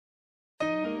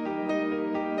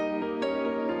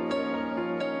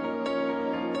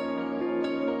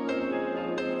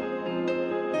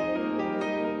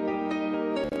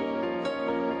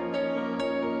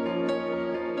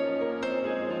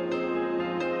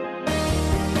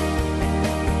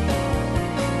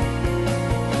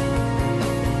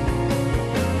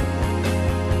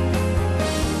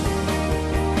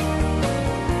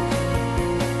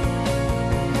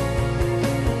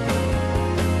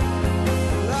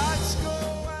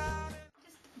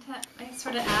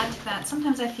sort of add to that,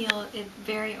 sometimes I feel it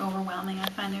very overwhelming. I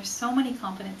find there's so many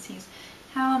competencies.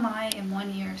 How am I in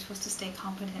 1 year supposed to stay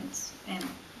competent in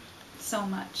so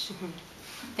much? I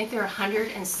think there are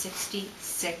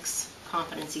 166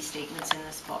 competency statements in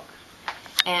this book.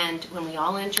 And when we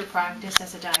all enter practice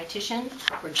as a dietitian,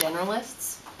 we're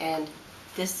generalists, and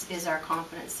this is our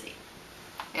competency.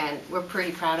 And we're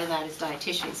pretty proud of that as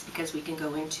dietitians because we can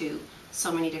go into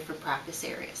so many different practice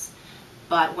areas.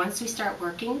 But once we start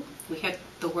working, we hit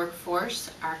the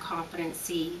workforce, our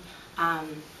competency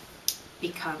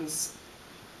becomes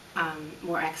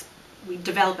we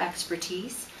develop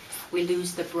expertise, we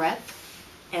lose the breadth,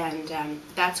 and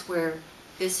that's where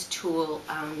this tool,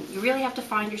 you really have to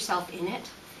find yourself in it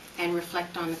and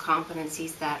reflect on the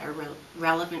competencies that are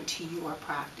relevant to your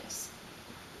practice.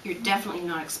 You're definitely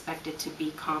not expected to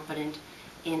be competent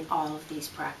in all of these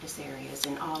practice areas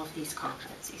and all of these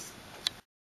competencies.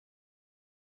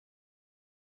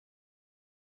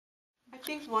 I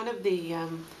think one of the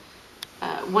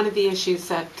issues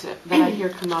that I hear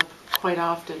come up quite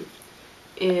often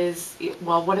is,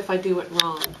 well, what if I do it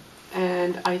wrong?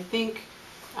 And I think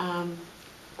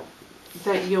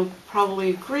that you'll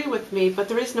probably agree with me, but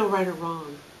there is no right or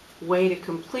wrong way to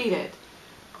complete it.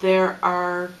 There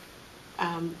are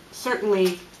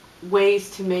certainly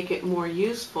ways to make it more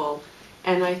useful,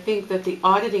 and I think that the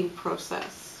auditing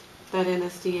process that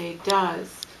NSDA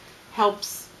does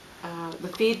helps, the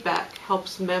feedback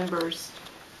helps members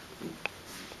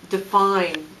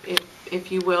define,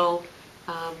 if you will,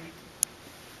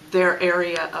 their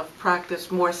area of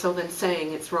practice more so than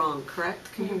saying it's wrong,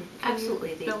 correct? Can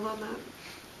Absolutely. you build on that?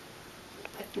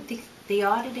 The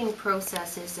auditing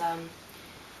process is,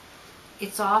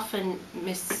 it's often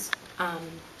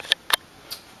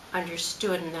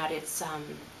misunderstood in that it's a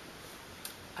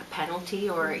penalty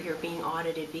or you're being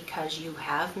audited because you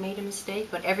have made a mistake,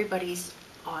 but everybody's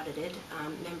audited.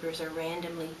 Members are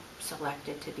randomly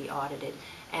selected to be audited,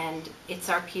 and it's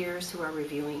our peers who are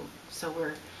reviewing. So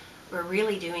we're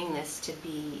really doing this to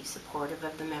be supportive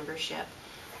of the membership.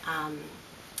 On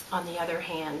the other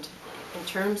hand, in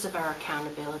terms of our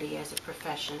accountability as a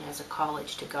profession, as a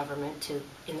college to government,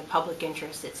 in the public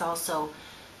interest, it's also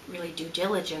really due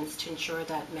diligence to ensure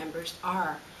that members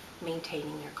are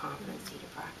maintaining their competency to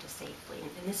practice safely.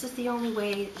 And this is the only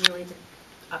way really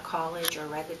a college or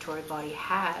regulatory body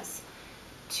has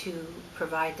to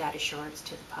provide that assurance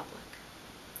to the public.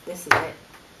 This is it.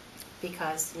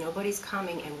 Because nobody's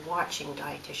coming and watching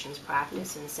dietitians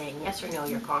practice and saying yes or no,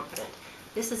 you're competent.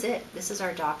 This is it. This is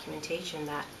our documentation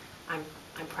that I'm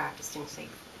practicing safely.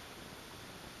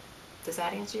 Does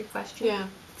that answer your question? Yeah.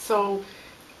 So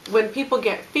when people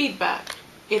get feedback,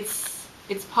 it's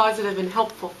positive and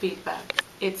helpful feedback.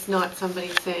 It's not somebody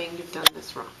saying you've done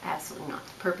this wrong. Absolutely not.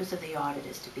 The purpose of the audit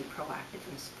is to be proactive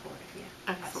and supportive. Yeah.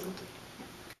 Excellent. Absolutely.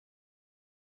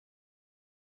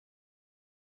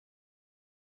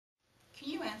 Can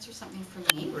you answer something for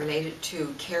me related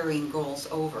to carrying goals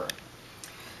over?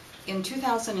 In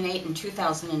 2008 and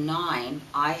 2009,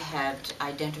 I had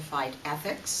identified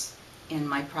ethics in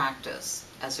my practice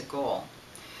as a goal.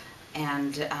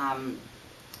 And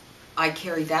I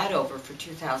carried that over for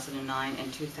 2009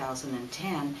 and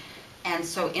 2010. And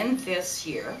so in this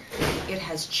year, it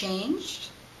has changed,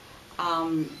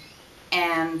 and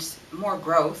more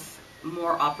growth,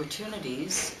 more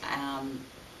opportunities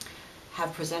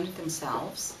have presented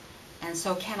themselves. And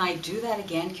so can I do that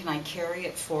again? Can I carry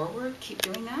it forward, keep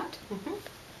doing that? Mm-hmm.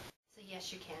 So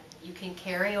yes, you can. You can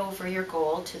carry over your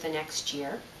goal to the next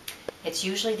year. It's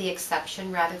usually the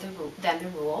exception rather than the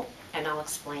rule, and I'll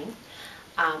explain.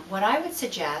 What I would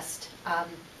suggest,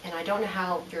 and I don't know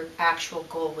how your actual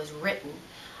goal was written,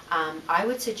 I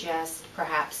would suggest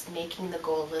perhaps making the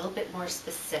goal a little bit more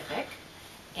specific,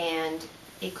 and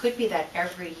it could be that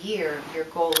every year your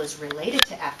goal is related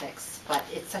to ethics, but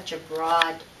it's such a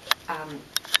broad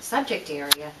subject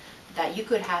area that you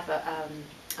could have a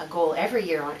goal every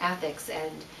year on ethics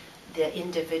and the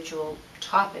individual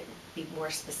topic be more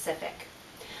specific.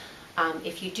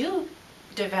 If you do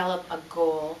develop a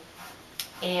goal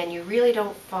and you really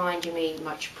don't find you made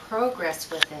much progress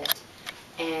with it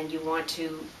and you want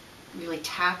to really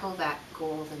tackle that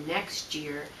goal the next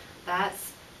year,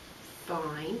 that's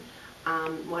fine.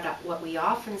 What we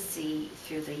often see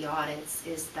through the audits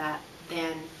is that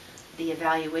then the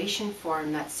evaluation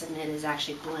form that's submitted is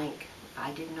actually blank.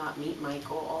 I did not meet my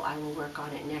goal. I will work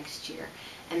on it next year.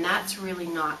 And that's really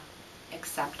not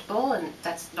acceptable, and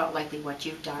that's not likely what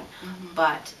you've done. Mm-hmm.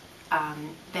 But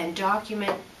then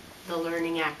document the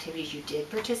learning activities you did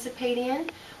participate in,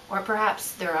 or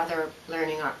perhaps there are other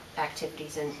learning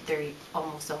activities, and there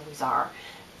almost always are,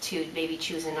 to maybe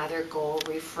choose another goal,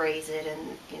 rephrase it,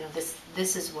 and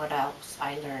this is what else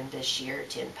I learned this year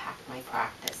to impact my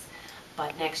practice.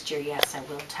 But next year, yes, I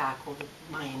will tackle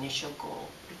my initial goal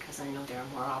because I know there are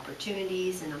more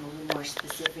opportunities and I'm a little more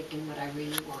specific in what I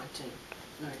really want to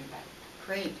learn about.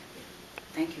 Great.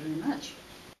 Thank you very much.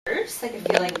 Like I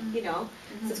feel like, so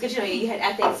it's good to know you had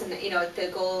ethics and,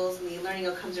 the goals and the learning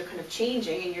outcomes are kind of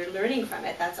changing and you're learning from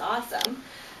it. That's awesome.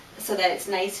 So that it's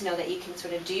nice to know that you can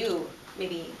sort of do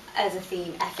maybe as a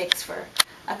theme ethics for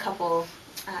a couple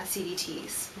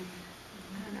CDTs.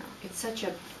 I don't know. It's such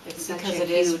a Because it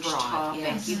is huge broad, topic.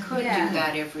 yes. You could Yeah. do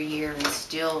that every year and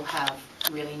still have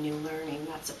really new learning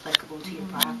that's applicable to your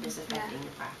practice, affecting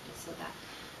your practice. So that,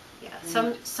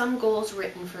 yeah. Some goals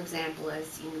written, for example,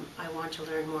 as I want to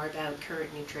learn more about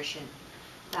current nutrition.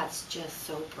 That's just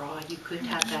so broad. You could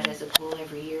have that as a goal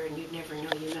every year, and you'd never know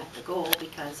you met the goal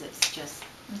because it's just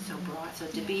so broad. So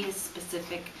to be as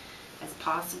specific as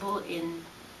possible in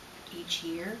each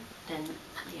year, then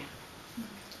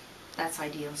that's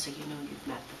ideal, so you know you've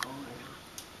met the goal or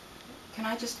not. Can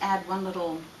I just add one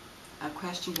little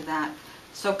question to that?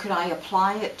 So could I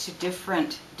apply it to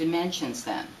different dimensions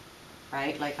then,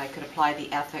 right? Like I could apply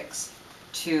the ethics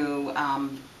to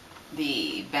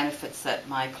the benefits that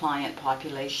my client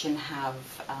population have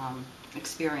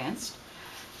experienced,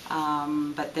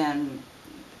 but then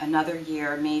another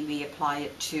year maybe apply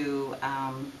it to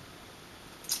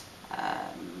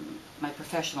my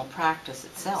professional practice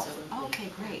itself. Absolutely. Okay,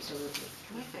 great. Absolutely.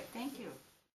 Terrific. Thank you.